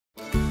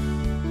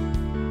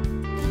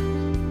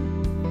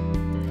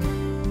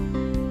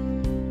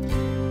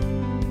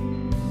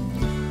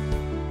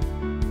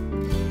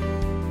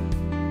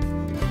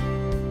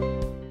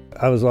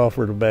I was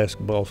offered a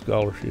basketball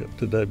scholarship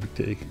to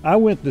WT. I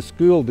went to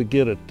school to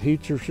get a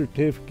teacher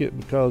certificate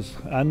because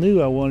I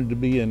knew I wanted to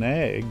be in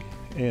ag.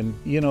 And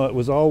you know, it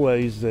was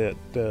always that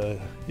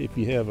if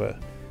you have a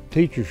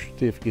teacher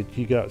certificate,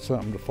 you got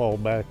something to fall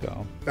back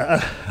on.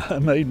 I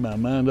made my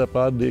mind up,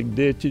 I'll dig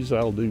ditches,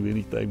 I'll do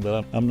anything,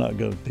 but I'm not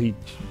going to teach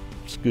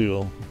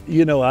school.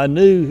 You know, I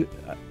knew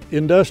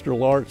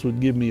industrial arts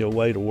would give me a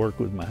way to work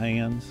with my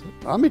hands.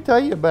 Let me tell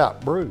you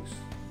about Bruce.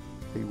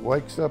 He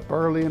wakes up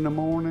early in the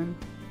morning,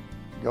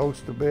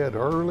 goes to bed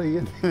early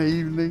in the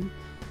evening,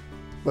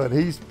 but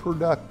he's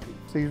productive.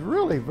 He's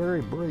really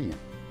very brilliant.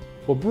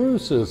 Well,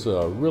 Bruce is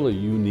a really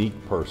unique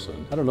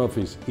person. I don't know if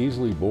he's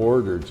easily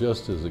bored or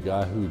just is a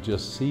guy who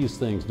just sees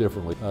things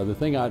differently. The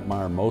thing I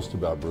admire most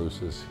about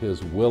Bruce is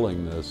his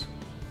willingness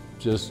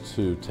just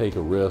to take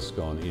a risk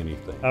on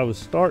anything. I was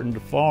starting to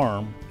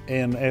farm,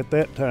 and at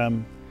that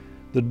time,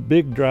 the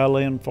big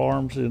dryland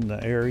farms in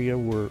the area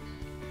were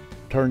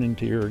turning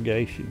to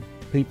irrigation.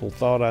 People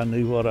thought I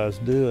knew what I was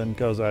doing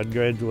because I'd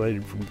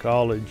graduated from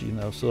college, you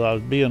know, so I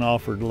was being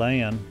offered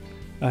land.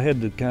 I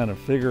had to kind of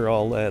figure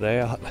all that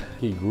out.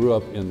 He grew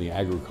up in the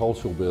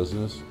agricultural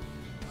business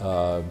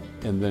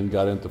and then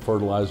got into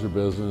fertilizer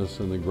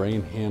business and the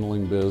grain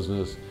handling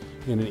business.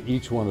 And in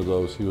each one of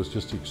those, he was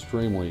just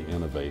extremely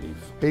innovative.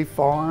 He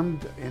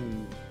farmed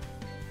in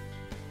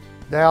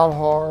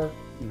Dalhart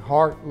and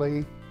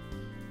Hartley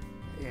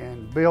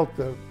and built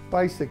a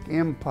basic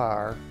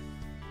empire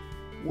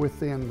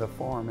within the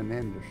farming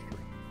industry.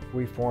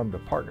 We formed a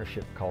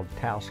partnership called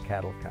Taos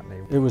Cattle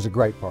Company. It was a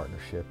great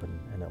partnership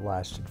and it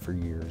lasted for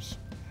years.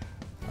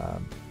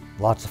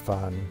 Lots of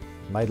fun,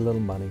 made a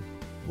little money,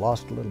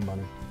 lost a little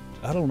money.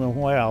 I don't know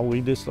how, we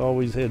just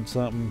always had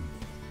some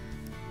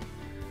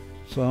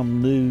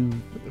new,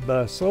 but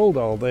I sold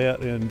all that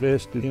and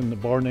invested in the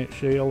Barnett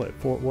Shale at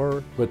Fort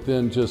Worth. But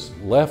then just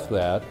left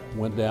that,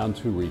 went down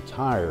to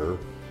retire,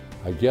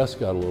 I guess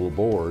got a little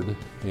bored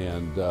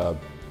and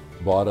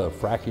bought a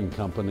fracking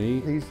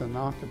company. He's an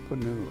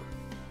entrepreneur.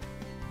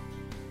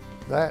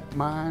 That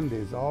mind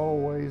is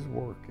always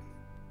working.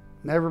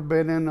 Never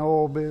been in the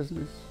oil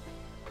business,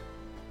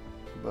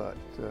 but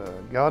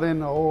got in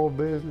the oil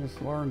business,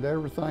 learned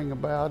everything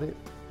about it,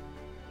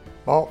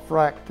 bought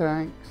frack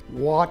tanks,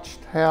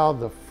 watched how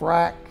the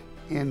frack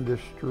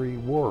industry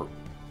worked.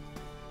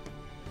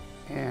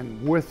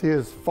 And with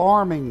his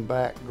farming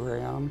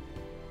background,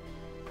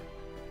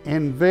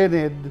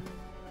 invented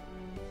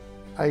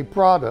a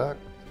product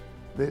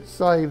that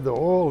saved the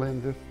oil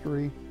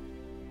industry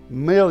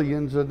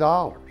millions of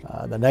dollars.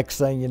 The next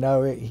thing you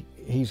know,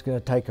 he's going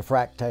to take a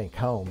frack tank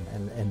home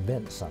and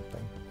invent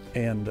something.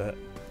 And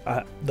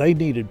they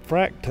needed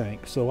frack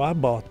tanks, so I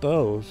bought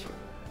those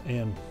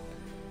and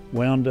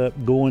wound up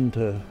going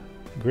to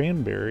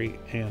Granbury,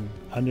 and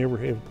I never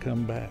have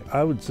come back.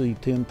 I would see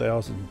 $10,000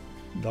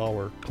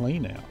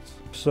 cleanouts.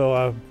 So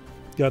I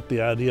got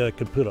the idea I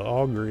could put an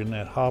auger in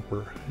that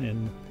hopper,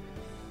 and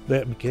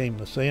that became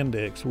the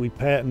Sandex. We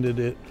patented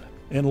it,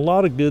 and a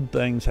lot of good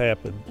things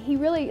happened. He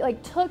really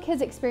took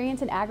his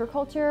experience in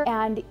agriculture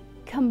and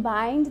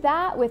combined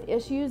that with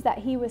issues that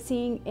he was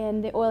seeing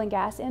in the oil and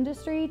gas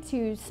industry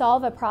to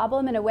solve a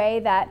problem in a way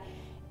that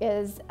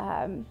is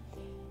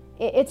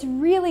it's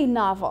really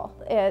novel.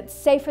 It's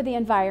safe for the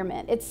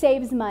environment. It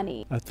saves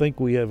money. I think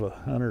we have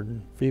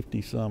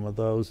 150 some of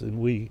those, and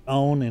we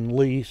own and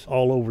lease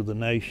all over the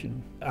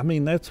nation. I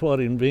mean, that's what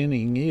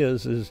inventing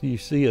is you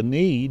see a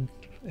need,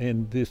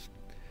 and just,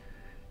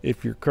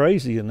 if you're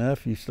crazy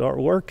enough, you start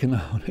working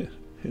on it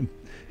and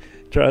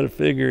try to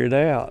figure it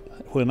out.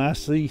 When I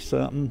see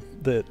something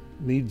that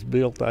needs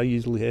built, I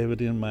usually have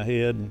it in my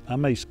head, and I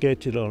may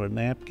sketch it on a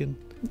napkin.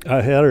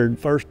 I had our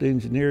first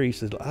engineer, he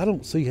said, I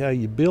don't see how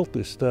you built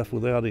this stuff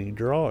without any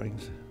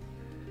drawings.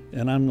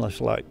 And I'm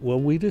just like, well,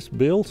 we just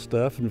build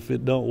stuff, and if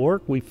it don't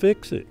work, we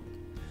fix it.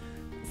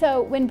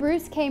 So when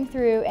Bruce came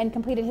through and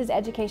completed his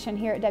education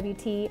here at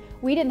WT,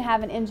 we didn't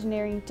have an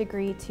engineering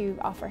degree to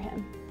offer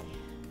him.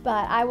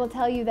 But I will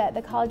tell you that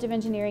the College of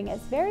Engineering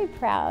is very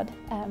proud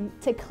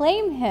to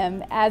claim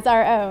him as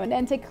our own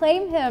and to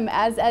claim him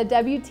as a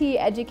WT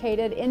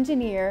educated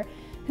engineer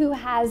who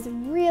has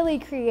really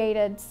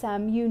created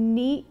some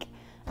unique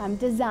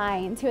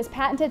designs, who has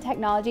patented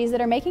technologies that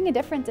are making a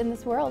difference in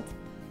this world.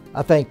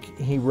 I think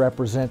he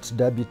represents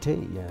WT,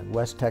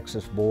 West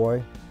Texas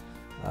boy.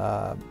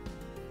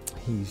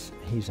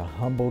 He's a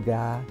humble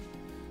guy.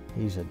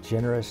 He's a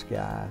generous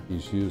guy.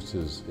 He's used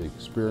his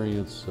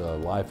experience,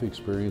 life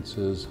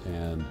experiences,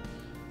 and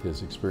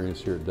his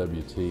experience here at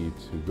WT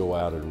to go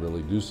out and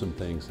really do some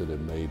things that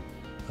have made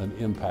an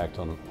impact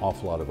on an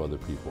awful lot of other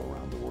people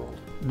around the world.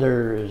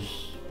 There is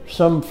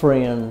some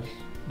friends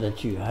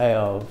that you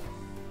have,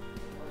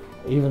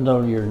 even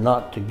though you're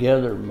not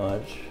together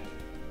much,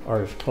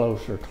 are as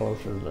closer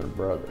than a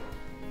brother.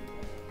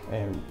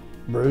 And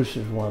Bruce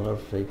is one of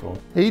those people.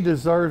 He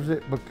deserves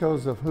it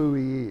because of who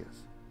he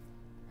is.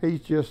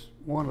 He's just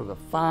one of the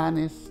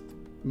finest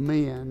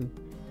men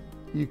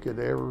you could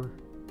ever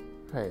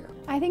have.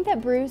 I think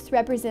that Bruce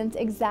represents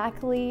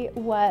exactly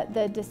what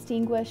the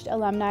Distinguished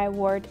Alumni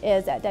Award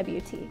is at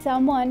WT.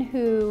 Someone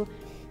who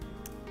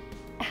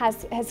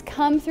has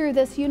come through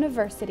this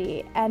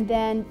university and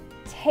then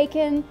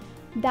taken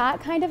that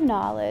kind of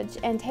knowledge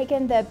and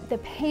taken the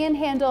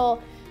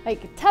panhandle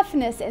like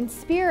toughness and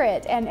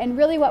spirit and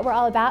really what we're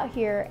all about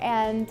here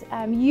and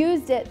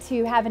used it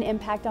to have an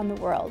impact on the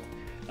world.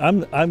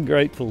 I'm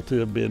grateful to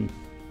have been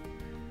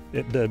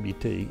at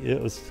WT.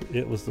 It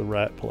was the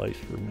right place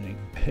for me.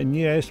 And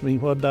you asked me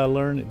what did I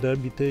learn at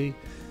WT?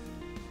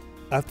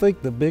 I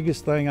think the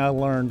biggest thing I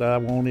learned, I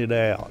wanted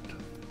out.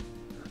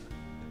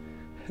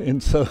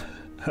 And so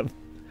I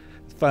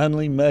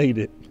finally made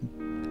it.